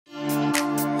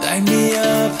Light me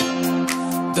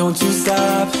up, don't you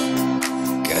stop,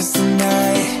 'cause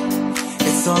tonight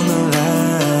it's on the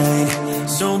line.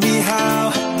 Show me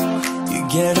how you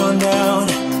get on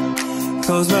down.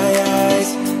 Close my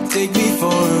eyes, take me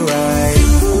for a ride.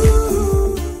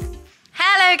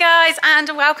 Hello guys, and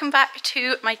welcome back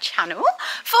to my channel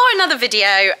for another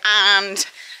video and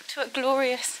to a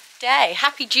glorious day.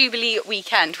 Happy Jubilee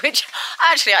weekend, which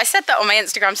actually I said that on my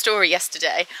Instagram story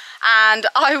yesterday, and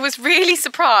I was really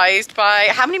surprised by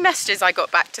how many messages I got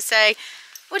back to say,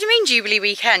 what do you mean Jubilee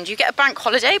weekend? You get a bank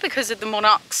holiday because of the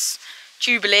Monarch's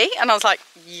Jubilee? And I was like,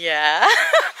 yeah.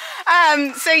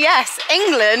 So yes,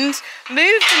 England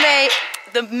moved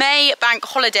the May bank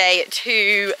holiday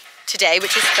to today,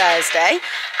 which is Thursday,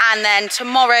 and then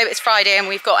tomorrow is Friday, and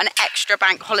we've got an extra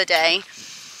bank holiday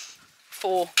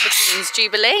for the Queen's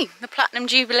Jubilee, the Platinum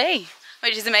Jubilee,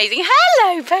 which is amazing.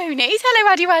 Hello ponies,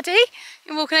 hello Addy Waddy.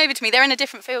 You're walking over to me. They're in a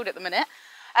different field at the minute.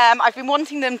 I've been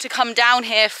wanting them to come down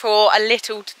here for a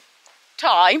little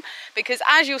time because,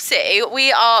 as you'll see,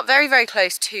 we are very, very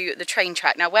close to the train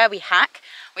track. Now, where we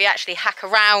actually hack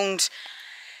around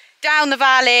down the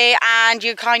valley, and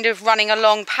you're kind of running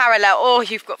along parallel. Oh,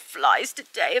 you've got flies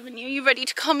today, haven't you? You ready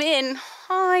to come in?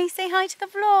 Hi, say hi to the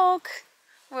vlog.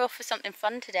 We're off for something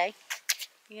fun today.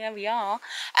 Yeah, we are.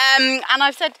 And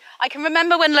I've said, I can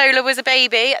remember when Lola was a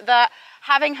baby that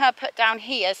having her put down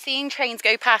here, seeing trains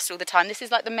go past all the time. This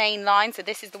is like the main line, so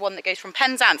this is the one that goes from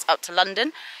Penzance up to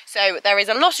London. So there is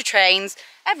a lot of trains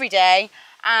every day,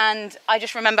 and I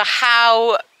just remember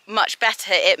how much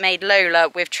better it made Lola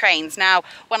with trains. Now,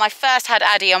 when I first had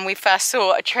Addie and we first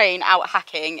saw a train out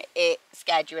hacking, it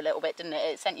scared you a little bit, didn't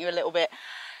it? It sent you a little bit.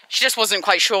 She just wasn't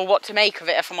quite sure what to make of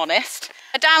it, if I'm honest.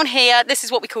 Down here, this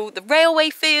is what we call the railway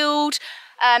field.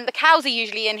 The cows are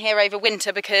usually in here over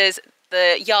winter because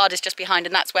the yard is just behind,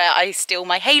 and that's where I steal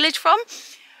my haylage from.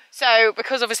 So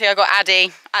because obviously I got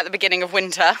Addie at the beginning of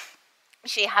winter,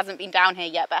 she hasn't been down here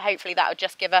yet, but hopefully that would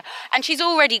just give her, and she's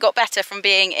already got better from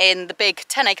being in the big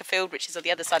 10-acre field, which is on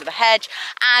the other side of the hedge,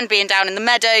 and being down in the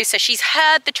meadow. So she's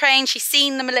heard the train, she's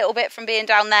seen them a little bit from being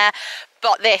down there.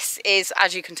 But this is,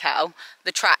 as you can tell,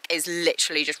 the track is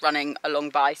literally just running along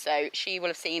by. So she will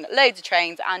have seen loads of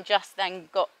trains and just then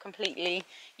got completely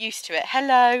used to it.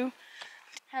 Hello.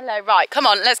 Hello. Right, come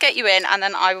on, let's get you in, and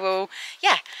then I will,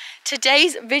 yeah.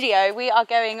 Today's video, we are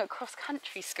going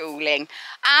cross-country schooling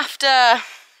after,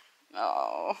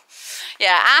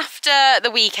 after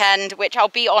the weekend, which I'll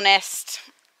be honest,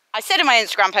 I said in my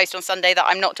Instagram post on Sunday that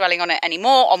I'm not dwelling on it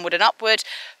anymore, onward and upward,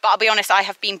 but I'll be honest, I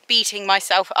have been beating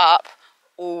myself up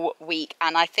all week.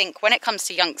 And I think when it comes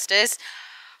to youngsters,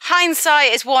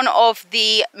 hindsight is one of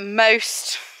the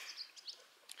most,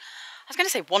 I was going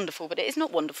to say wonderful, but it is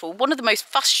not wonderful, one of the most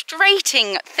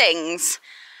frustrating things.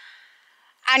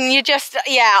 And you just,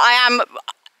 yeah, I am,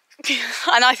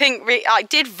 and I think I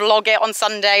did vlog it on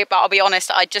Sunday, but I'll be honest,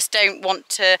 I just don't want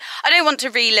to,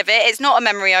 relive it. It's not a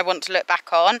memory I want to look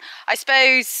back on. I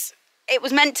suppose it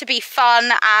was meant to be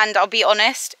fun, and I'll be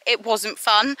honest, it wasn't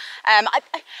fun.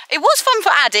 It was fun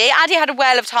for Addie. Addie had a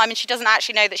whale of time, and she doesn't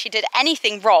actually know that she did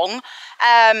anything wrong.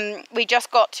 We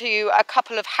just got to a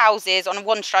couple of houses on a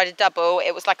one-strided double.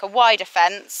 It was like a wider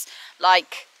fence,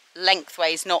 like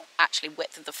lengthways, not actually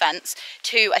width of the fence,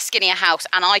 to a skinnier house,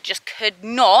 and I just could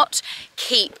not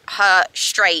keep her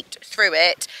straight through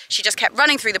it. She just kept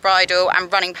running through the bridle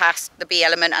and running past the B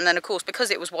element, and then of course,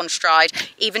 because it was one stride,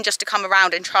 even just to come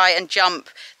around and try and jump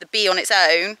the B on its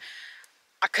own,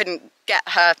 I couldn't get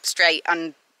her straight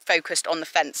and focused on the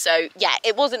fence. So yeah,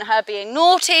 it wasn't her being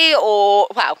naughty, or,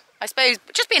 well, I suppose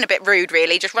just being a bit rude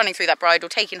really, just running through that bridle,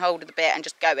 taking hold of the bit and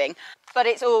just going. But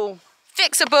it's all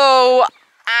fixable.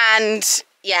 And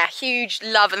yeah, huge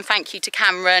love and thank you to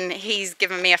Cameron. He's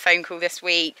given me a phone call this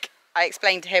week. I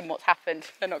explained to him what's happened.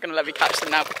 They're not going to let me catch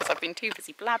them now because I've been too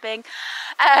busy blabbing.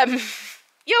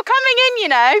 You're coming in, you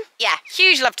know. Yeah,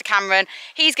 huge love to Cameron.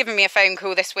 He's given me a phone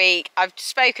call this week. I've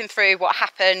spoken through what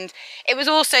happened. It was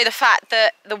also the fact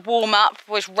that the warm-up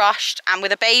was rushed, and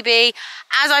with a baby,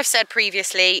 as I've said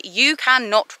previously, you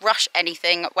cannot rush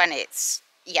anything when it's,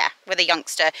 yeah, with a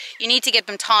youngster. You need to give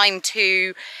them time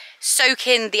to soak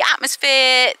in the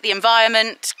atmosphere, the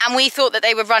environment, and we thought that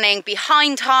they were running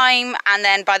behind time, and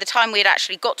then by the time we had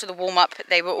actually got to the warm-up,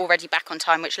 they were already back on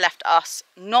time, which left us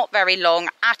not very long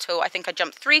at all. I think I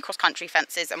jumped 3 cross-country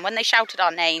fences, and when they shouted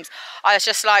our names, I was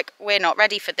just like, we're not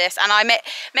ready for this. And I admit,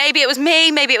 maybe it was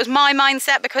me, maybe it was my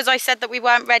mindset, because I said that we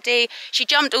weren't ready. She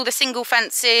jumped all the single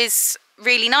fences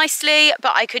really nicely,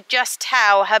 but I could just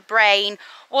tell her brain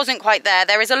wasn't quite there.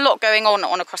 There is a lot going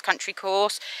on a cross-country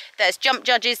course. There's jump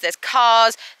judges, there's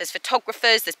cars, there's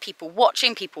photographers, there's people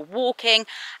watching, people walking,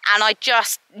 and I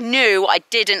just knew I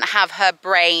didn't have her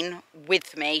brain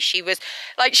with me. She was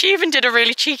like, she even did a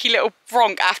really cheeky little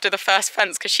bronk after the first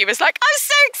fence because she was like, I'm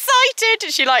so excited.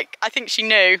 And she like, I think she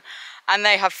knew. And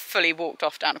they have fully walked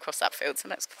off down across that field, so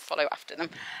let's follow after them.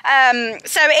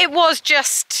 So it was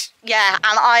just, yeah,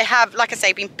 and I have, like I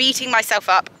say, been beating myself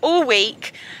up all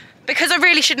week because I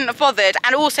really shouldn't have bothered.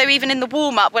 And also even in the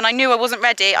warm-up, when I knew I wasn't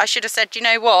ready, I should have said, you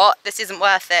know what, this isn't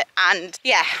worth it. And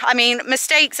yeah, I mean,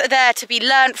 mistakes are there to be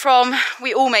learnt from.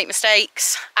 We all make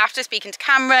mistakes. After speaking to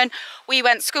Cameron, we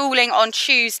went schooling on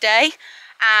Tuesday,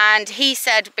 and he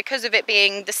said because of it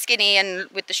being the skinny and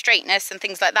with the straightness and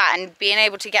things like that, and being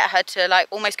able to get her to like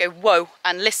almost go whoa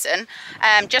and listen,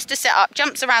 just to set up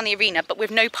jumps around the arena but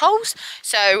with no poles.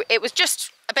 So it was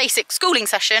just a basic schooling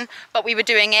session, but we were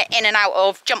doing it in and out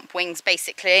of jump wings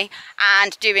basically,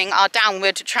 and doing our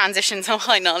downward transitions. Oh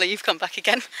hi Nala, you've come back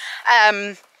again.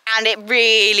 And it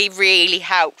really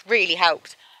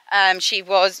helped, she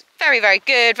was very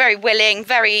good, very willing,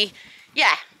 very,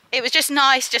 yeah, it was just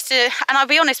nice just to, and I'll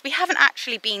be honest, we haven't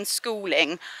actually been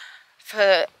schooling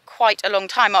for quite a long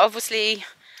time. Obviously,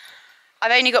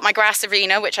 I've only got my grass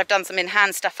arena, which I've done some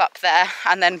in-hand stuff up there,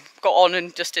 and then got on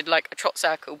and just did like a trot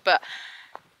circle. But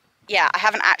yeah, I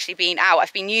haven't actually been out.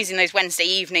 I've been using those Wednesday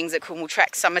evenings at Cornwall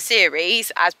Trek Summer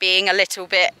Series as being a little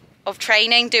bit of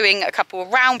training, doing a couple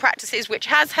of round practices, which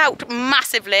has helped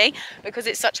massively because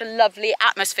it's such a lovely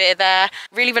atmosphere there,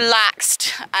 really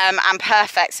relaxed and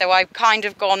perfect. So I've kind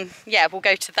of gone, yeah, we'll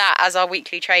go to that as our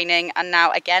weekly training. And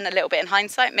now again, a little bit in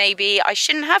hindsight, maybe I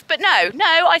shouldn't have, but no,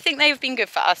 I think they've been good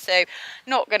for us, so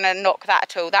not gonna knock that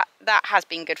at all. That has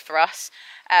been good for us.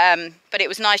 But it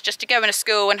was nice just to go in a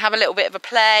school and have a little bit of a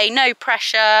play, no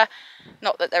pressure.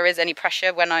 Not that there is any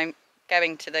pressure when I'm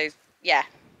going to those, yeah.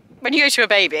 When you go to a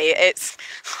baby, it's,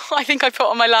 I think I put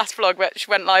on my last vlog, which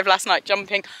went live last night,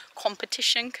 jumping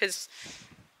competition, because,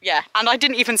 yeah, and I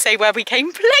didn't even say where we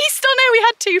came placed on it. We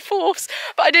had 2 fourths,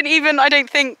 but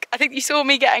I think you saw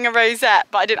me getting a rosette,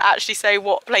 but I didn't actually say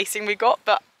what placing we got,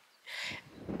 but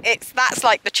that's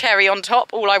like the cherry on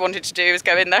top. All I wanted to do was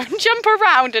go in there and jump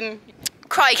around, and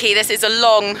crikey, this is a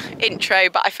long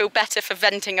intro, but I feel better for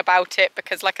venting about it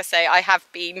because, like I say, I have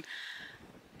been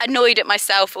annoyed at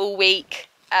myself all week.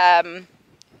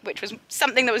 Which was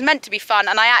something that was meant to be fun,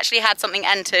 and I actually had something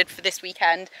entered for this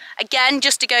weekend. Again,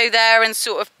 just to go there and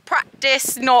sort of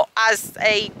practice, not as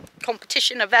a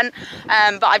competition event,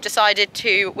 but I've decided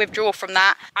to withdraw from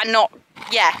that and not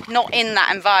in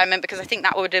that environment, because I think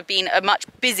that would have been a much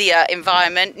busier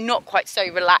environment, not quite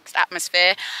so relaxed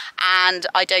atmosphere, and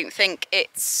I don't think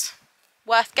it's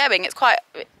worth going.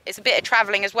 It's a bit of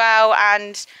travelling as well,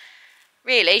 and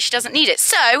really, she doesn't need it.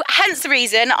 So, hence the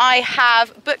reason I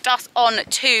have booked us on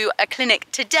to a clinic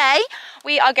today.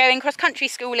 We are going cross-country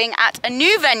schooling at a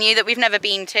new venue that we've never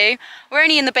been to. We're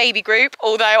only in the baby group,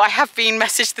 although I have been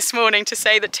messaged this morning to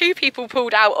say that 2 people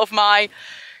pulled out of my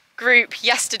group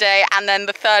yesterday, and then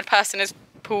the 3rd person has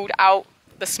pulled out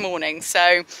this morning.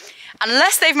 So,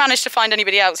 unless they've managed to find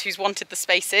anybody else who's wanted the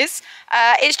spaces,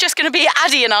 it's just going to be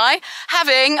Addie and I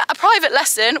having a private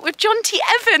lesson with Jonty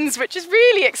Evans, which is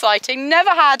really exciting. Never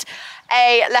had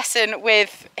a lesson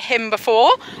with him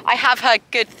before. I have heard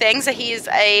good things. So he is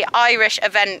an Irish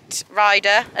event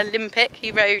rider, Olympic.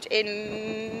 He rode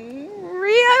in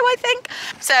Rio, I think.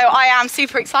 So I am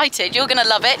super excited. You're going to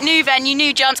love it. New venue,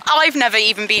 new jumps. I've never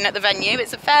even been at the venue.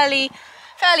 It's a fairly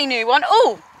new one.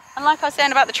 Oh, and like I was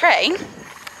saying about the train,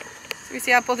 we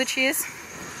see how bothered she is.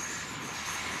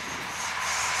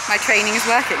 My training is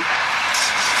working.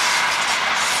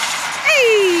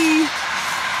 Hey!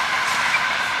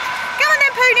 Come on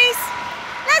then, ponies.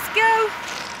 Let's go.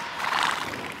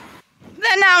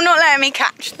 They're now not letting me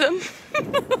catch them.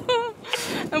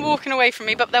 They're walking away from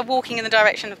me, but they're walking in the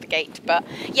direction of the gate. But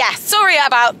yeah, sorry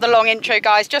about the long intro,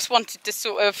 guys. Just wanted to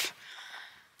sort of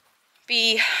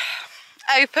be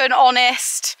open,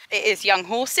 honest. It is young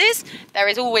horses. There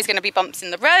is always going to be bumps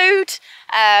in the road,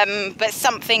 but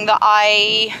something that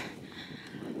I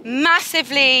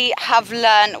massively have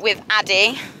learned with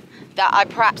Addie that I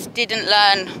perhaps didn't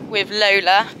learn with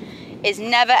Lola is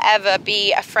never ever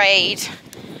be afraid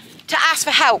to ask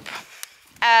for help.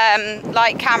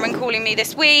 Like Cameron calling me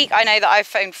this week. I know that I've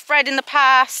phoned Fred in the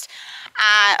past,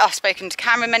 and I've spoken to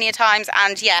Cameron many a times,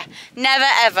 and yeah, never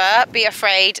ever be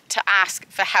afraid to ask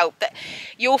for help. That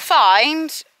you'll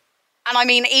find, and I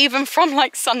mean even from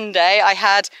like Sunday, I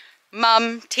had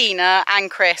Mum, Tina and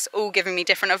Chris all giving me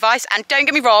different advice, and don't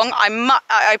get me wrong,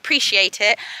 I appreciate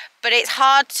it, but it's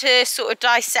hard to sort of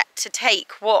dissect, to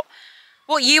take what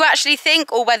you actually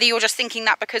think, or whether you're just thinking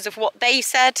that because of what they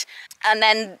said. And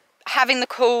then having the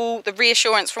call, the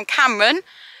reassurance from Cameron,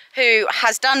 who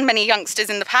has done many youngsters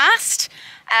in the past,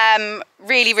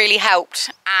 really, really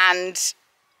helped. And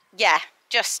yeah,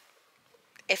 just,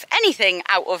 if anything,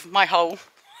 out of my whole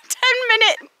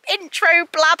 10-minute intro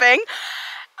blabbing,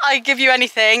 I give you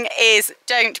anything, is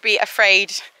don't be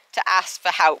afraid to ask for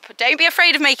help. Don't be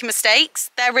afraid of making mistakes.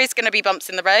 There is going to be bumps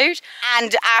in the road,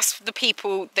 and ask the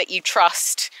people that you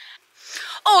trust.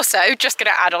 Also, just going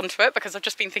to add on to it, because I've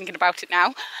just been thinking about it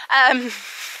now,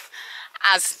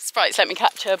 as Sprite's let me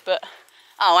capture, but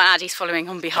oh, and Addie's following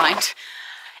on behind,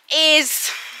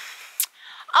 is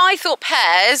I thought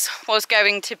pairs was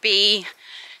going to be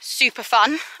super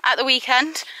fun at the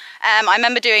weekend. I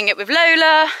remember doing it with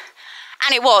Lola,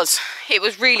 and it was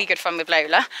really good fun with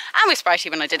Lola and with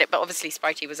Spritey when I did it, but obviously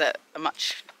Spritey was at a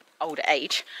much older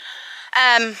age.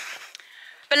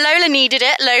 But Lola needed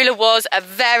it. Lola was a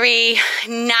very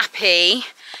nappy,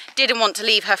 didn't want to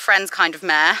leave her friends kind of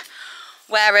mare,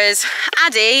 whereas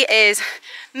Addie is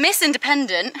Miss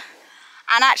Independent,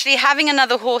 and actually having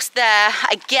another horse there,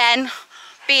 again,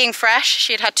 being fresh.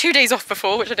 She had 2 days off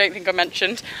before, which I don't think I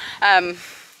mentioned,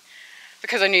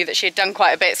 because I knew that she had done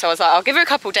quite a bit, so I was like, I'll give her a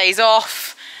couple of days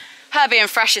off. Her being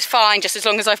fresh is fine, just as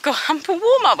long as I've got ample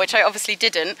warm-up, which I obviously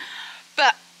didn't.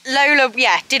 But Lola,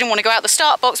 yeah, didn't want to go out the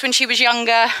start box when she was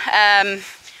younger, and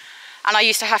I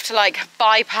used to have to like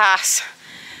bypass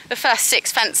the first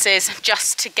 6 fences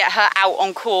just to get her out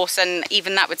on course, and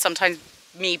even that would sometimes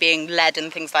me being led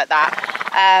and things like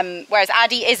that. Whereas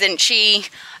Addie isn't. She,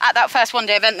 at that first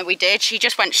one-day event that we did, she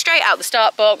just went straight out the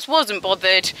start box, wasn't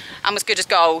bothered, and was good as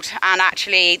gold. And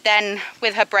actually then,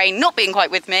 with her brain not being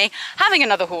quite with me, having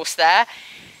another horse there,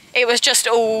 it was just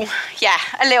all, yeah,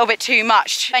 a little bit too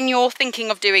much. When you're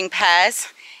thinking of doing pairs,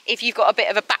 if you've got a bit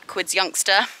of a backwards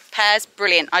youngster, pairs,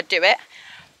 brilliant, I'd do it.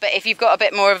 But if you've got a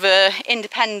bit more of a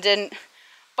independent,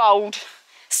 bold,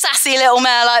 sassy little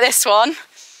mare like this one,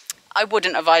 I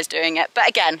wouldn't advise doing it. But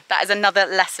again, that is another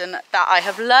lesson that I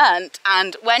have learned.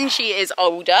 And when she is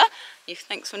older,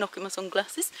 thanks for knocking my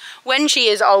sunglasses, when she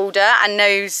is older and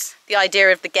knows the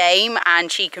idea of the game, and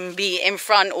she can be in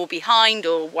front or behind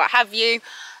or what have you.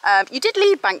 You did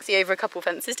lead Banksy over a couple of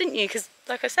fences, didn't you? Because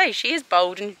like I say, she is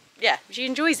bold and yeah, she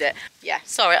enjoys it. Yeah,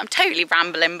 sorry, I'm totally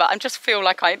rambling, but I just feel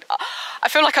like I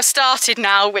feel like I've started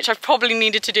now, which I've probably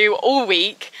needed to do all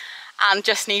week, and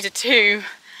just needed to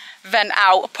vent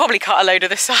out. I'll probably cut a load of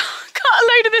this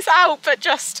out, but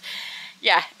just,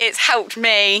 yeah, it's helped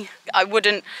me. I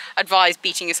wouldn't advise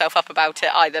beating yourself up about it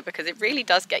either, because it really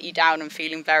does get you down and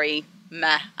feeling very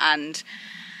meh. And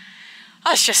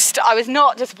I was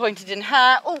not disappointed in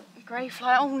her. Oh, grey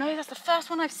fly. Oh no, that's the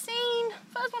first one I've seen.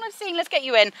 Let's get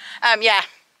you in. Yeah,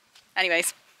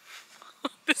 anyways,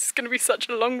 this is going to be such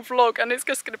a long vlog, and it's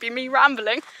just going to be me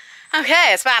rambling.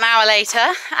 Okay, it's about an hour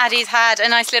later. Addie's had a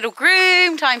nice little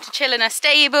groom, time to chill in her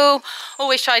stable.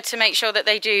 Always tried to make sure that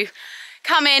they do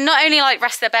come in, not only like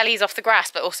rest their bellies off the grass,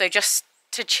 but also just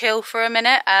to chill for a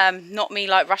minute. Not me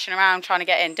like rushing around trying to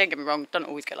get in. Don't get me wrong, don't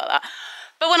always get like that.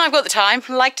 But when I've got the time,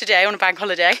 like today on a bank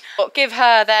holiday, I'll give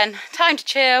her then time to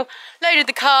chill, loaded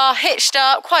the car, hitched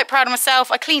up, quite proud of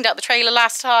myself. I cleaned out the trailer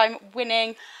last time,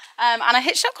 winning, and I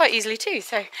hitched up quite easily too.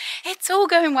 So it's all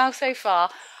going well so far.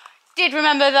 Did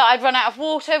remember that I'd run out of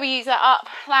water. We used that up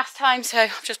last time, so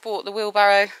I've just bought the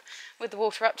wheelbarrow with the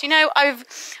water up. Do you know, I've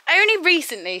only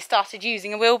recently started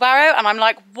using a wheelbarrow, and I'm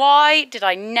like, why did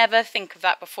I never think of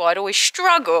that before? I'd always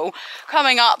struggle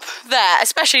coming up there,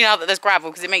 especially now that there's gravel,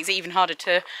 because it makes it even harder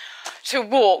to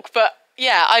walk. But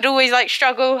yeah, I'd always like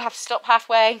struggle, have to stop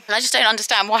halfway, and I just don't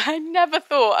understand why I never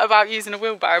thought about using a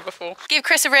wheelbarrow before. Give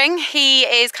Chris a ring. He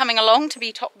is coming along to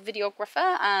be top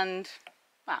videographer and,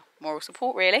 well, moral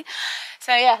support really.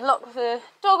 So yeah, locked the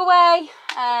dog away.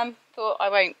 Thought I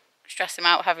won't stress him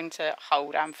out having to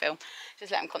hold and film,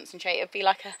 just let him concentrate. It'd be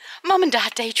like a mum and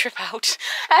dad day trip out.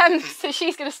 So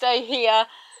she's gonna stay here,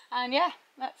 and yeah,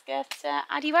 let's get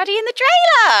Addy Waddy in the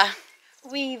trailer.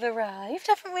 We've arrived,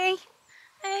 haven't we?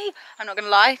 Hey, I'm not gonna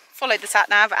lie, followed the sat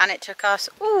nav and it took us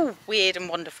weird and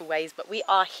wonderful ways, but we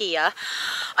are here.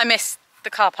 I missed the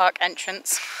car park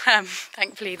entrance.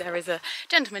 Thankfully there is a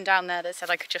gentleman down there that said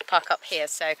I could just park up here,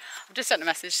 so I've just sent a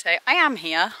message to say I am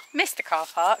here, missed the car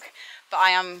park, but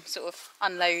I am sort of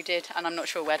unloaded and I'm not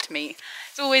sure where to meet.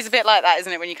 It's always a bit like that,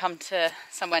 isn't it, when you come to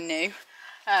somewhere new.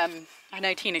 I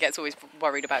know Tina gets always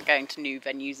worried about going to new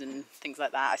venues and things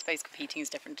like that. I suppose competing is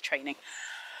different to training.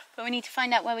 But we need to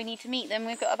find out where we need to meet them.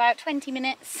 We've got about 20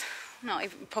 minutes, not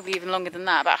even, probably even longer than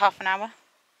that, about half an hour.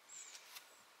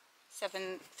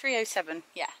 3:07,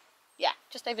 yeah. Yeah,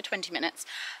 just over 20 minutes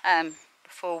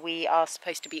before we are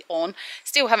supposed to be on.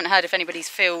 Still haven't heard if anybody's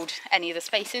filled any of the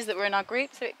spaces that were in our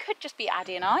group, so it could just be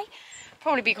Addie and I.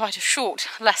 Probably be quite a short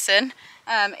lesson.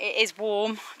 It is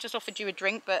warm. Just offered you a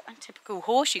drink, but a typical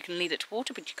horse, you can lead it to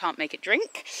water, but you can't make it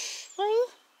drink.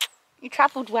 You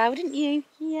travelled well, didn't you?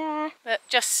 Yeah. But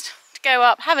just to go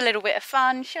up, have a little bit of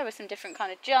fun, show us some different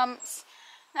kind of jumps.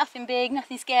 Nothing big,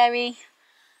 nothing scary.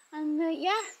 And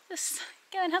yeah, just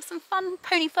go and have some fun,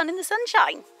 pony fun in the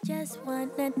sunshine. Just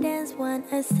wanna dance, want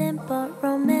a simple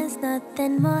romance,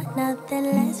 nothing more, nothing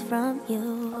less from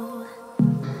you.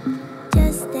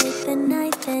 Just stay the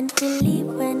night, then we leave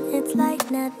when it's like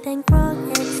nothing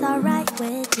wrong, it's alright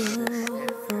with you.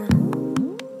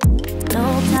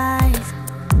 No ties,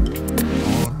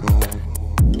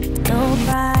 no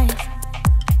price,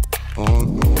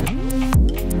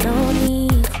 no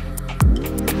need,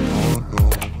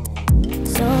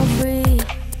 so free.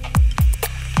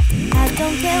 I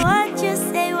don't care what you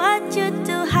say, what you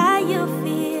do, how you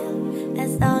feel,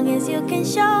 as long as you can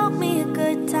show me a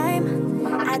good time.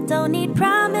 I don't need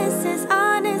promises,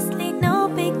 honestly, no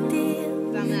big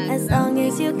deal, as long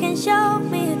as you can show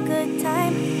me a good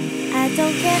time. I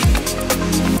don't care.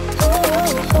 Oh,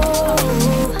 oh,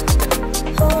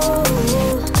 oh, oh.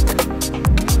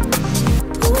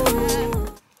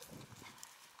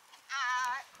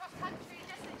 Cross country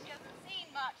distance, she hasn't seen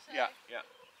much. So. Yeah, yeah.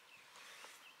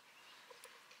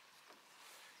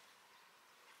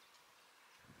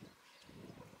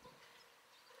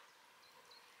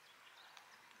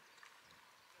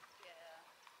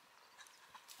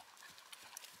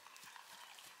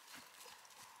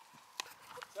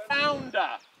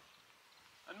 Rounder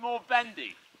and more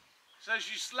bendy. So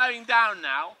she's slowing down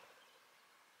now.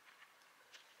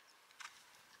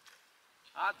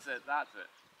 That's it, that's it.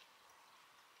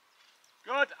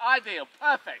 Good, ideal,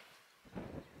 perfect.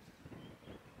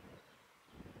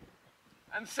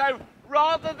 And so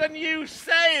rather than you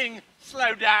saying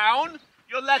slow down,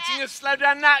 you're letting us slow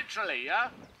down naturally, yeah?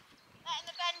 Letting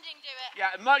the bending do it.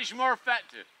 Yeah, much more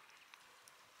effective.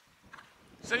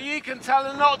 So you can tell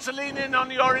her not to lean in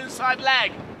on your inside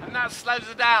leg, and that slows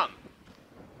her down.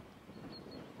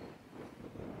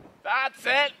 That's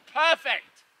it,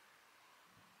 perfect.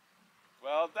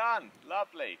 Well done,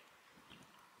 lovely.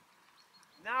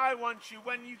 Now I want you,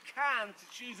 when you can, to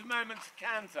choose a moment to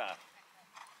canter.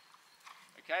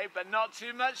 Okay, but not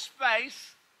too much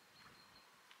space.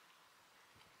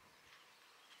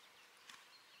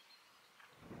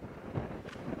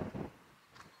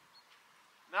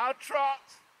 Now trot,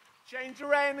 change the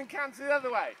rein and canter the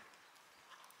other way.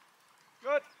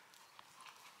 Good.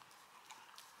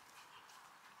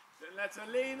 Don't let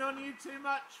her lean on you too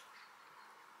much.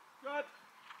 Good.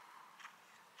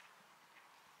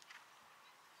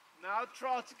 Now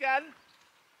trot again.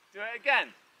 Do it again.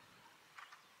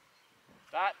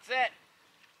 That's it.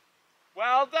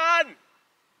 Well done.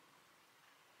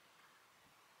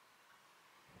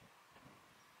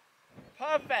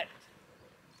 Perfect.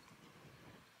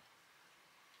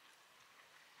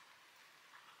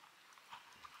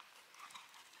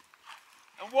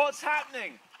 And what's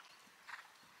happening?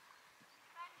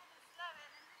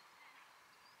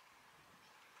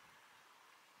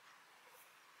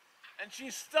 And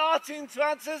she's starting to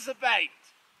anticipate.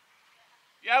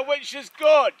 Yeah, which is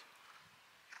good.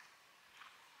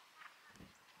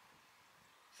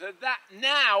 So that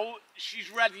now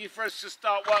she's ready for us to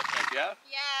start work with, yeah?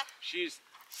 Yeah. She's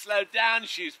slowed down,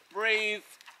 she's breathed,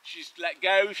 she's let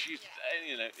go, she's,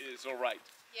 you know, it's all right.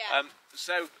 Yeah.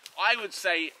 So I would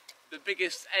say the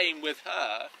biggest aim with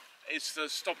her is to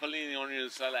stop her leaning on your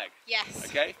inside leg. Yes.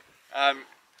 Okay?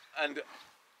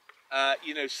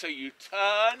 You know, so you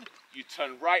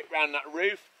turn right round that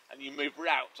roof and you move her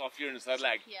out off your inside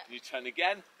leg. Yeah. And you turn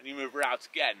again and you move her out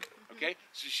again. Okay?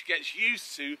 So she gets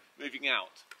used to moving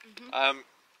out.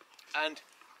 And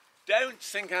don't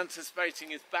think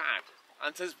anticipating is bad.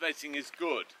 Anticipating is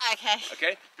good. Okay.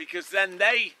 Okay? Because then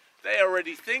they're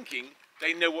already thinking,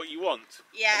 they know what you want.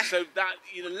 Yeah. And so that,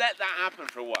 you know, let that happen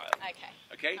for a while. Okay.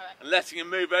 Okay? All right. And letting him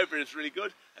move over is really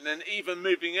good. And then even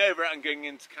moving over and going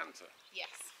into canter. Yes.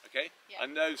 Okay? Yeah.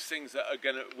 And those things that are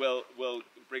will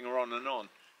bring her on and on.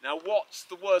 Now, what's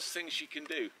the worst thing she can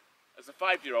do? As a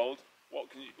 5-year-old,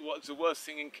 what's the worst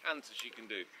thing in canter she can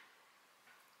do?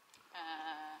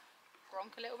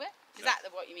 Bronk a little bit? Is No.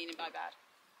 that what you mean by bad?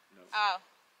 No. Oh.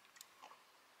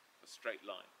 A straight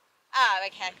line. Oh,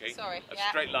 okay. Okay? Sorry. A Yeah.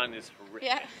 straight line is horrific.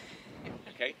 Yeah.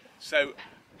 Okay? So,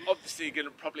 obviously you're going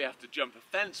to probably have to jump a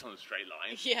fence on a straight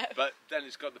line. Yeah. But then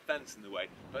it's got the fence in the way.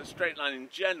 But a straight line in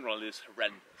general is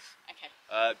horrendous. Okay.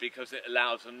 because it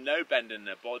allows them no bend in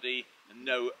their body, and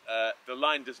the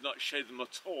line does not show them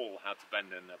at all how to bend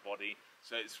in their body,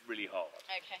 so it's really hard.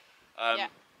 Okay. Yeah.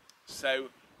 So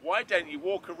why don't you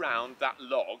walk around that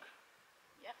log?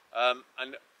 Yeah.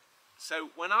 And so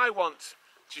when I want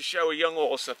to show a young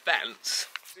horse a fence,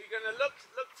 so you're going to look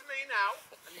to me now,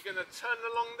 and you're going to turn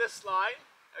along this line.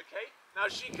 Okay.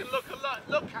 Now she can look at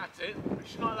it, but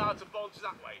she's not allowed to bulge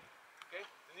that way. Okay.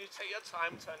 Then you take your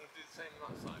time, turn and do the same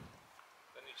on that side.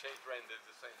 Then you change rein, do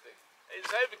the same thing. It's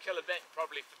overkill a bit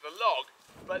probably for the log,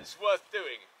 but it's worth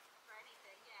doing. For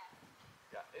anything,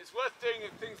 yeah. Yeah, it's worth doing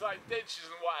in things like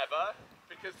ditches and whatever,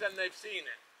 because then they've seen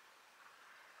it.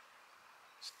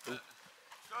 Good.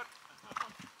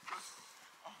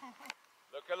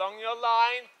 Look along your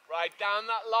line, right down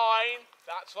that line.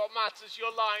 That's what matters,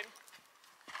 your line.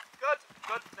 Good,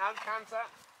 good. Now canter.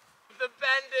 The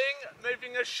bending,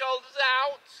 moving her shoulders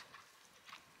out.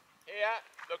 Here,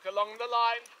 look along the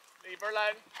line. Leave her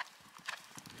alone.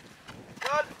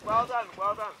 Good, well done,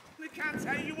 well done. The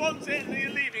canter, you want it, and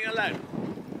you're leaving alone.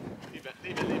 Leave it,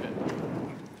 leave it, leave it.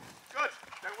 Good,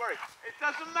 don't worry. It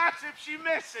doesn't matter if she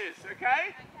misses, okay?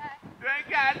 Okay. Do it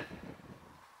again.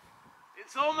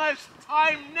 It's almost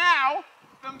time now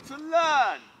for them to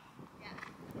learn. Yeah.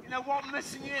 You know what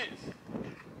missing is?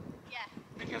 Yeah.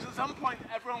 Because at some point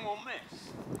everyone will miss.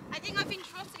 I think I've been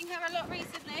trotting her a lot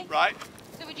recently. Right?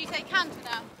 So would you say canter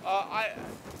now?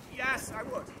 Yes, I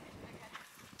would. Okay.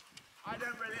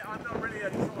 I'm not really a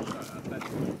trotter.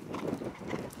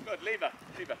 Good, leave her,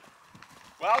 leave her.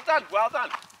 Well done, well done.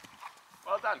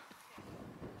 Well done.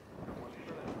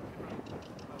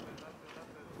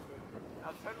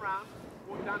 Now turn round,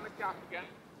 walk down the gap again.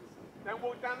 Then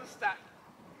walk down the step.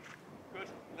 Good.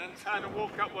 And then turn and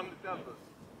walk up one of the others.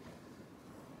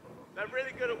 They're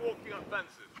really good at walking up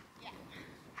fences. Yeah.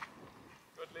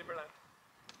 Good, leave her alone.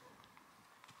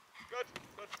 Good,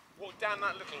 good. Walk down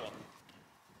that little one.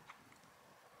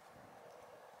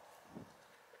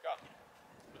 Look up.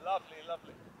 Lovely,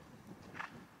 lovely.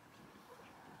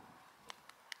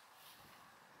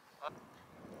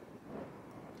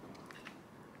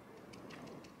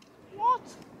 What?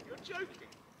 You're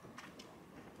joking.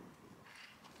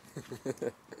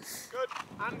 Good.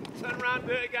 And turn around,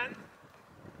 do it again.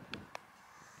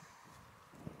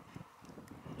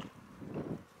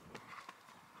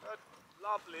 Good.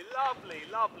 Lovely, lovely,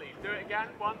 lovely. Do it again,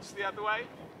 once the other way.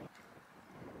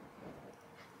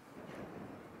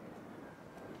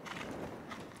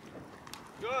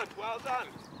 Good, well done.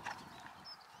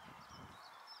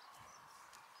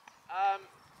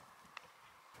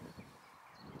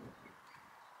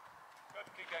 Good,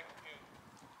 keep going, keep going.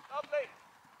 Lovely,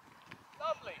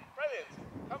 lovely, brilliant.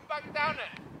 Come back down it.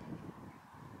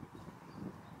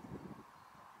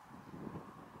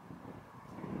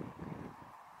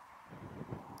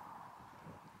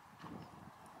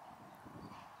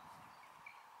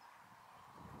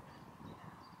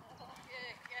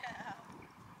 Good girl.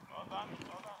 Well done,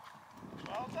 well done.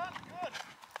 Well done, good.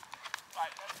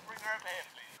 Right, let's bring her over here,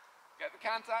 please. Get the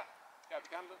canter, get the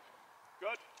canter.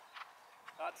 Good.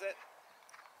 That's it.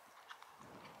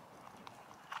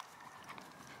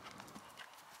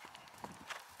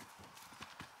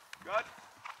 Good.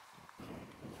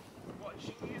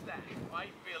 Watching you there, I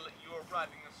feel that you are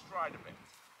riding astride a bit.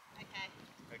 Okay.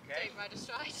 Okay? Don't ride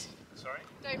astride. Sorry?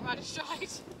 Don't ride astride.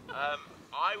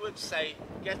 I would say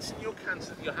getting your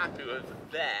canter that you're happy with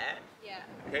there, Yeah.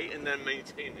 okay, and then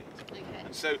maintain it. Okay.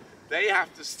 And so they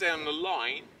have to stay on the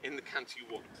line in the canter you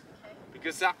want, Okay.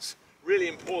 because that's really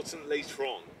important later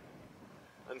on.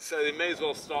 And so they may as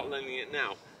well start learning it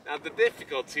now. Now the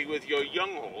difficulty with your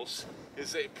young horse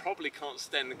is that it probably can't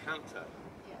stay in the canter.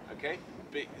 Yeah. Okay?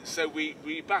 So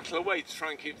we battle away to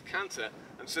try and keep the canter,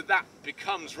 and so that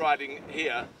becomes riding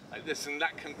here like this, and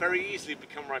that can very easily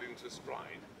become riding to a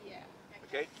stride. Yeah.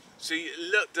 Okay? So you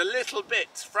looked a little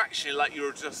bit fractionally like you're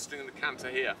adjusting the canter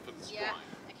here for the stride.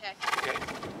 Yeah. Okay. Okay?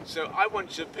 So I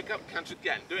want you to pick up the canter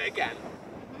again. Do it again.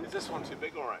 Is this one too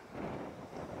big? All right.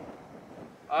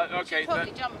 Okay,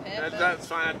 probably jump it, but- that's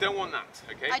fine. I don't want that.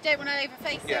 Okay. I don't want to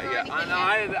overface Yeah, it or yeah.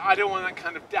 anything. I don't want that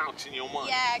kind of doubt in your mind.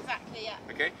 Yeah, exactly, yeah.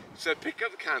 Okay. So pick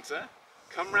up the canter,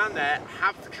 come round there,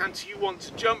 have the canter you want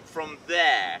to jump from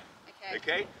there. Okay.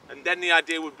 Okay. And then the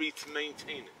idea would be to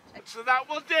maintain it. So that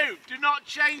will do. Do not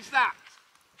change that.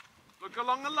 Look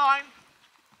along the line.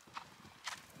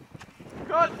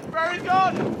 Good. Very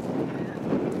good.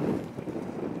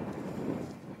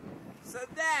 So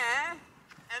there,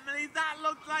 Emily, that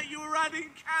looked like you were riding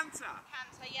canter.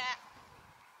 Canter, yeah.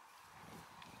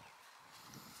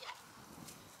 Yeah.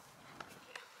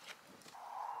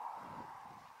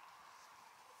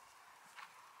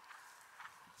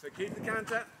 So keep the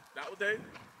canter, That will do.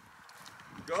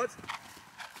 Good.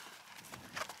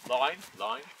 Line,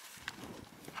 line.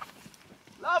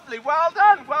 Lovely, well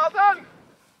done, well done.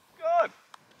 Good.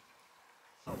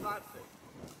 Oh, that's it.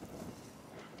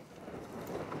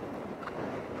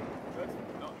 Good,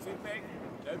 not too big,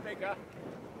 no bigger.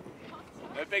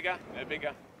 No bigger, no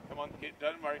bigger. Come on,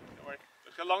 don't worry, don't worry.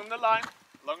 Look along the line,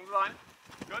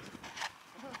 Good.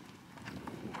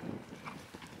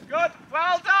 Good,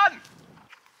 well done.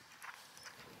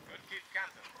 Good, keep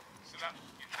canter. Sit up,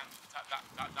 keep canter. Tap, tap,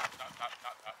 tap, tap, tap, tap,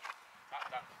 tap, tap, tap,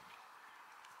 tap.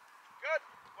 Good,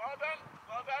 well done,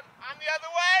 well done. And the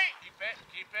other way. Keep it,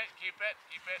 keep it, keep it,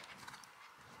 keep it.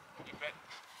 Keep it.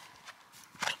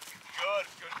 Good,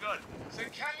 good, good. So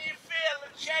can you feel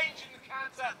the change in the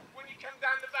canter when you come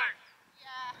down the bank?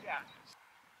 Yeah. Yeah.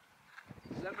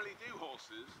 Does Emily do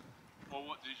horses? Or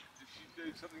what, does she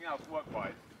do something else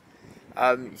work-wise?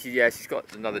 Yeah, she's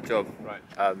got another job. Right.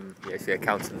 Yeah, she's an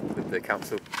accountant with the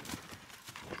council.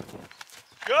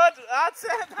 Good, that's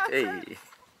it, that's Hey. it.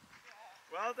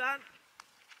 Well done.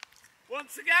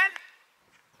 Once again,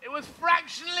 it was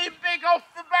fractionally big off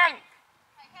the bank.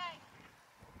 Okay.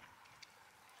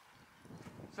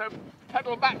 So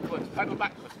pedal backwards, pedal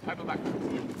backwards, pedal backwards.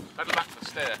 Pedal backwards,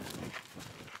 stay there.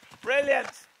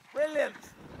 Brilliant, brilliant.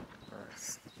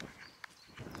 Nice.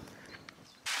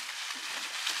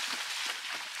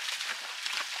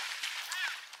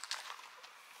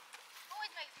 Always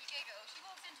makes me giggle. She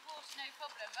walks into water, no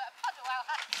problem, but a puddle out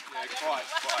happy. Yeah, quite.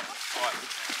 Go all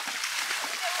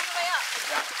the way up.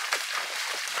 Yeah.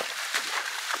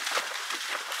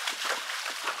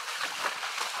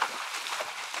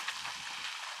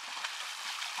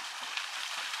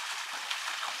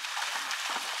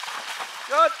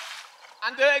 Good.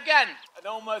 And do it again. And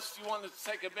almost you want to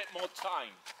take a bit more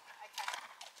time.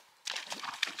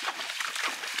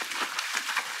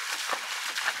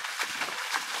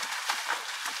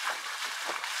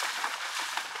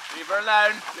 Leave her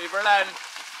alone, leave her alone.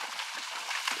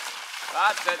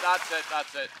 That's it, that's it,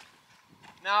 that's it.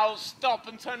 Now stop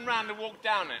and turn round and walk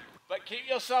down it. But keep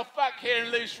yourself back here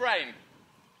in loose rein.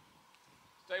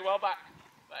 Stay well back.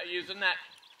 Better use the net.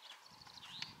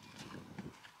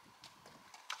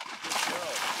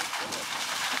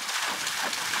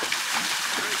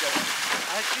 Very good.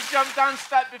 Has she jumped down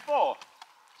step before?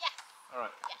 Yes.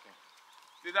 Alright, okay.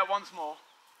 Do that once more.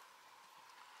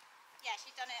 Yeah,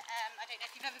 she's done it. I don't know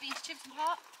if you've ever been to Chibston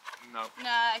Park? No.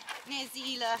 No, near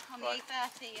Zeeler on Right. the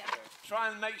A30. Try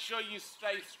and make sure you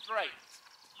stay straight.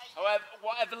 However,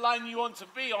 whatever line you want to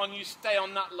be on, you stay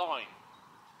on that line.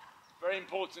 Very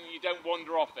important you don't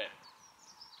wander off it.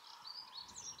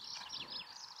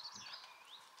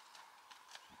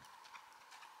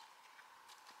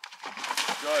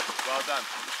 Good, well done.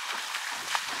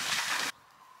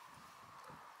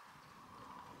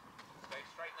 Stay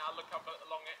straight now, look up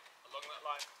along it, along that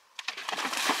line.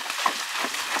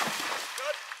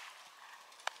 Good.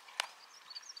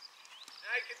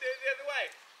 Now you can do it the other way.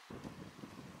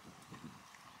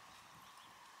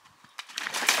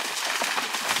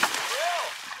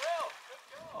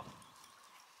 Good girl.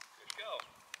 Good girl.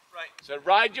 Right, so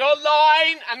ride your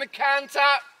line and the canter.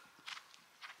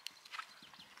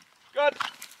 Good.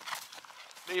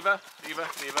 Leave her, leave her,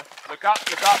 leave her. Look up,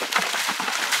 look up.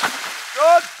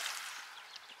 Good.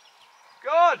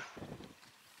 Good.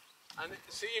 And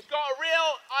so you've got a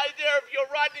real idea of your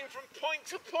riding from point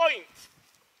to point.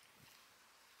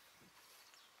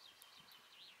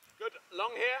 Good.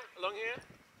 Along here, along here,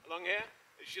 along here.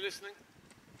 Is she listening?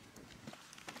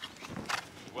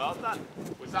 Well done.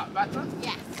 Was that better?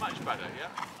 Yes. Much better,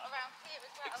 yeah? Around here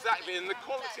as well. Exactly, and the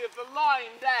quality of the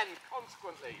line then,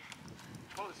 consequently.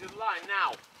 Quality of the line.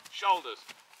 Now, shoulders.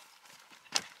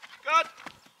 Good.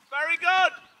 Very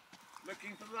good.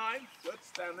 Looking for the line. Good.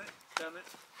 Stand it. Stand it.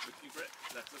 Looking for it.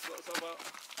 Let us sort yourself out.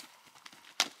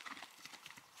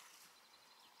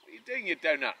 What are you doing, you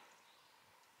donut?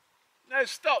 No,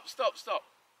 stop, stop, stop.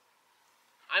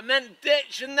 I meant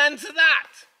ditch and then to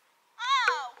that.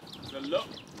 Oh! So look,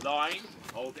 line,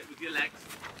 hold it with your legs.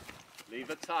 Leave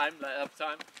her time, let her have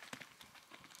time.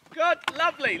 Good,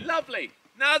 lovely, lovely.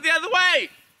 Now the other way.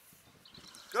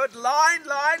 Good, line,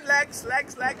 line, legs,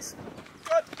 legs, legs.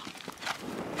 Good.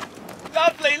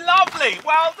 Lovely, lovely,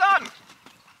 well done.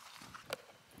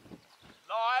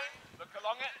 Line, look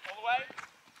along it, all the way.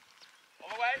 All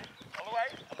the way, all the way,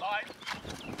 a line.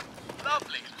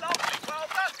 Lovely, lovely, well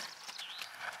done.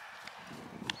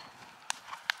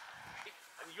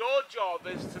 And your job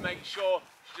is to make sure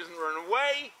she doesn't run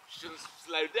away, she doesn't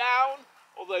slow down,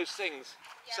 all those things.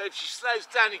 Yeah. So if she slows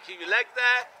down, you keep your leg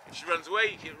there. If she runs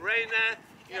away, you keep her rein there.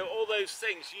 You know, all those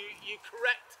things. You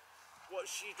correct what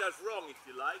she does wrong, if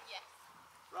you like. Yes.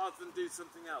 rather than do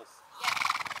something else. Yeah.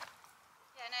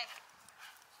 Yeah, no.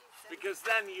 Because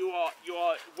then you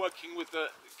are working with the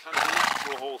kind of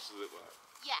natural horse, as it were.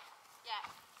 Yeah,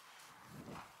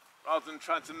 yeah. Rather than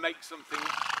trying to make something,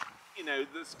 you know,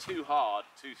 that's too hard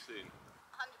too soon. 100%,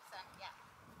 yeah.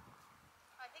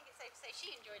 I think it's safe to say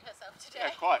she enjoyed herself today.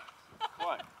 Yeah, quite.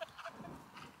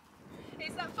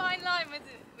 It's that fine line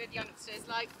with youngsters,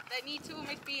 like they need to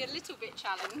almost be a little bit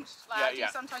challenged, like I do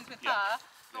sometimes with her,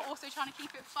 but also trying to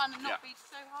keep it fun and not be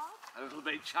so hard. A little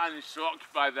bit challenged to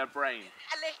occupy their brain.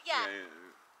 Yeah.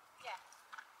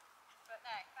 But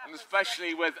no, and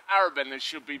especially with Arabin, it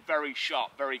should be very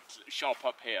sharp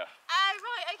up here. Oh,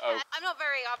 right, okay. I'm not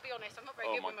very, I'll be honest, I'm not very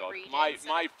good with my breeding.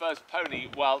 My first pony,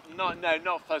 well,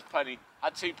 not first pony, I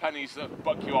had two ponies that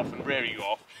buck you off and rear you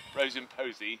off, Rose and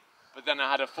Posy, but then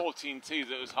I had a 14-2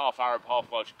 that was half Arab,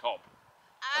 half Welsh cob.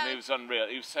 And it was unreal,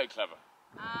 he was so clever.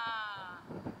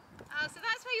 So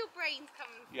that's where your brains come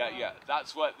from. Yeah,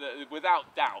 that's what,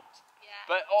 without doubt. Yeah.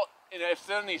 But, you know, if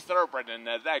there's any thoroughbred in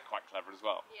there, they're quite clever as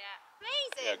well. Yeah.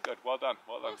 Amazing. Yeah, good. Well done.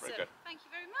 Awesome. Very good. Thank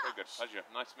you very much. Very good. Pleasure.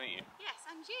 Nice to meet you. Yes,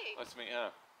 and you. Nice to meet her.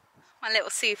 My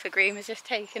little super groom has just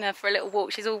taken her for a little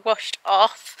walk. She's all washed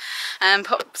off and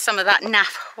put some of that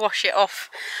naff, wash it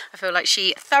off. I feel like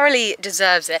she thoroughly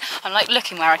deserves it. I'm like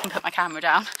looking where I can put my camera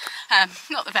down.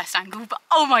 Not the best angle, but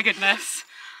oh my goodness.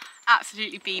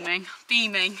 Absolutely beaming.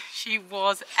 She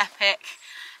was epic.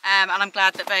 And I'm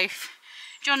glad that both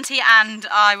Jonty and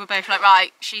I were both like,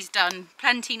 right, she's done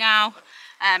plenty now.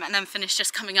 And then finished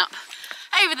just coming up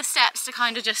over the steps to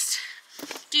kind of just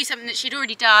do something that she'd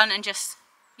already done and just,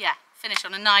 yeah, finish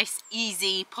on a nice,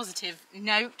 easy, positive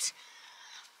note.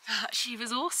 But she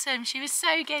was awesome. She was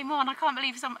so game on. I can't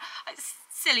believe it's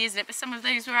silly, isn't it? But some of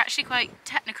those were actually quite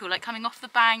technical, like coming off the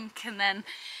bank and then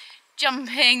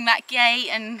jumping that gate.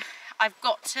 And I've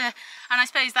got to, and I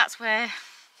suppose that's where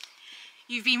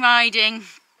you've been riding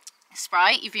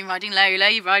Sprite, you've been riding Lola,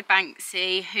 you ride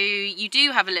Banksy, who you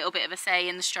do have a little bit of a say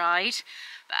in the stride.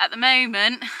 But at the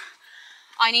moment,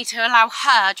 I need to allow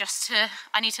her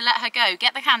I need to let her go,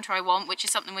 get the canter I want, which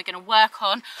is something we're going to work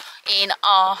on in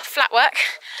our flat work.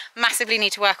 Massively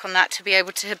need to work on that to be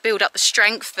able to build up the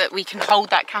strength that we can hold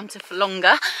that canter for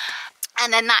longer.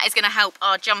 And then that is going to help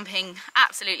our jumping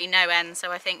absolutely no end.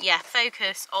 So I think, yeah,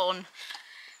 focus on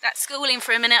that schooling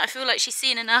for a minute. I feel like she's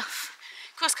seen enough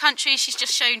cross country. She's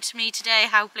just shown to me today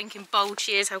how blinking bold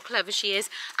she is, how clever she is.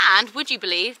 And would you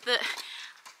believe that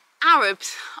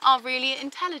Arabs are really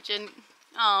intelligent?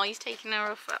 Oh, he's taking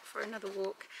her off for another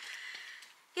walk.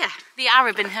 Yeah, the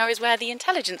Arab in her is where the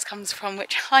intelligence comes from,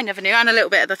 which I never knew, and a little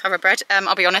bit of the thoroughbred.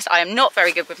 I'll be honest, I am not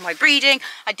very good with my breeding.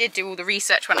 I did do all the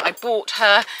research when I bought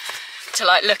her to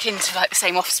like look into like the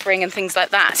same offspring and things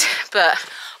like that, but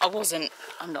I'm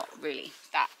not really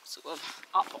that sort of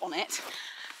up on it.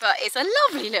 But it's a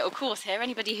lovely little course here.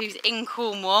 Anybody who's in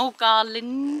Cornwall,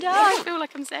 Garlinda, I feel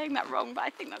like I'm saying that wrong, but I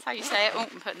think that's how you say it. Oh,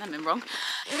 I'm putting them in wrong.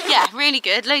 Yeah, really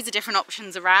good. Loads of different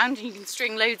options around. You can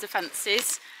string loads of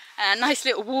fences. Nice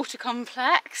little water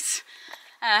complex.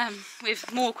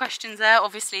 With more questions there,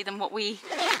 obviously, than what we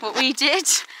did.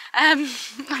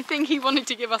 I think he wanted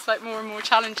to give us like more and more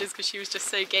challenges because she was just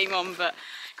so game on, but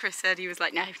Chris said he was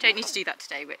like, no, don't need to do that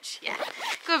today, which, yeah,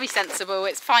 gotta be sensible.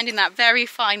 It's finding that very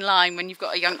fine line when you've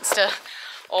got a youngster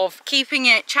of keeping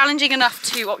it challenging enough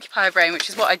to occupy her brain, which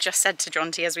is what I just said to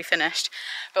Jonty as we finished,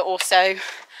 but also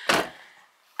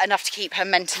enough to keep her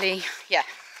mentally, yeah,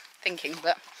 thinking.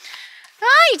 But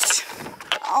right,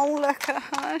 oh, look at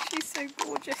her, she's so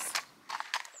gorgeous.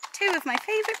 Two of my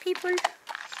favourite people.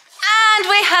 And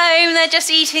we're home, they're just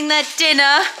eating their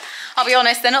dinner. I'll be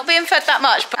honest, they're not being fed that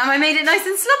much, but I made it nice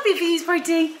and sloppy for you,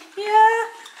 Spritey. Yeah.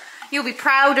 You'll be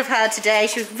proud of her today.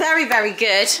 She was very, very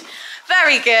good.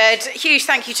 Very good. Huge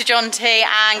thank you to Jonty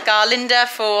and Garlinda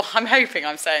for, I'm hoping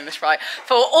I'm saying this right,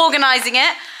 for organising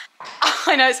it.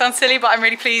 I know it sounds silly, but I'm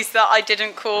really pleased that I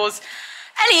didn't cause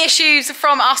any issues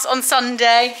from us on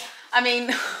Sunday. I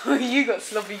mean, you got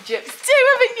sloppy jips too,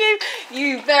 haven't you?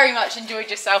 You very much enjoyed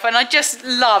yourself, and I just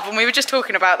love, and we were just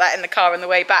talking about that in the car on the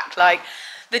way back, like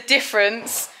the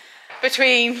difference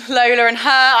between Lola and her.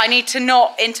 I need to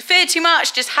not interfere too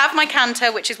much, just have my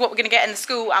canter, which is what we're going to get in the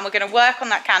school, and we're going to work on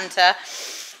that canter,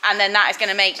 and then that is going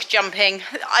to make jumping,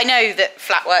 I know that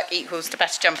flat work equals to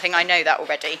better jumping, I know that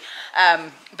already,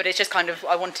 but it's just kind of,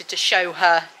 I wanted to show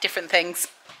her different things.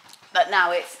 But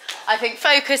now it's, I think,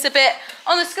 focus a bit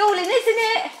on the schooling, isn't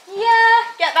it? Yeah,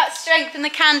 get that strength in the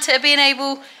canter, being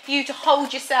able you to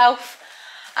hold yourself.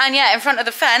 And yeah, in front of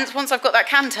the fence, once I've got that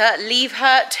canter, leave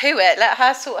her to it. Let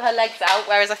her sort her legs out.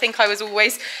 Whereas I think I was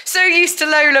always so used to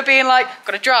Lola being like,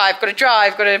 gotta drive,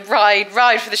 gotta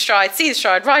ride for the stride, see the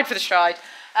stride, ride for the stride.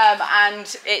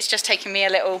 and it's just taken me a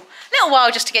little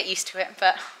while just to get used to it.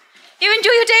 But you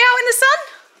enjoy your day out in the sun?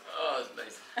 Oh, it's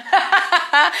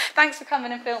amazing. Thanks for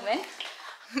coming and filming.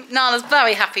 Nala's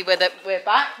very happy with it. We're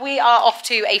back. We are off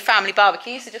to a family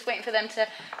barbecue, so just waiting for them to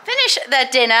finish their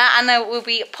dinner, and then we'll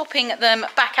be popping them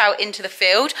back out into the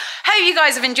field. Hope you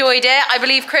guys have enjoyed it. I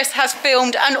believe Chris has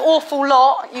filmed an awful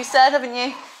lot, you said, haven't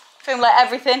you? Filmed like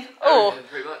everything. Oh,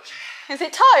 pretty much. Is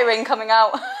it tiring coming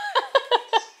out?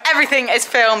 Everything is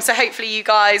filmed, so hopefully you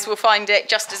guys will find it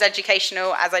just as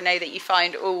educational as I know that you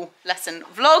find all lesson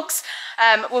vlogs.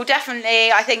 We'll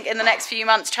definitely, I think, in the next few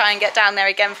months try and get down there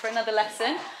again for another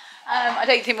lesson. I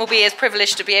don't think we'll be as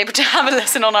privileged to be able to have a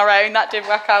lesson on our own. That did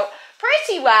work out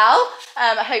pretty well.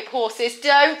 I hope horses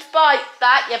don't bite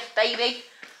that, you baby.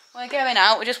 We're going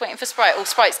out, we're just waiting for Sprite. Oh,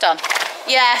 Sprite's done.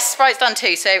 Yes, Sprite's done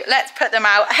too, so let's put them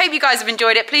out. I hope you guys have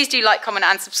enjoyed it. Please do like, comment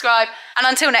and subscribe. And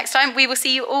until next time, we will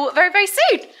see you all very, very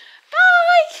soon.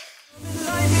 Bye!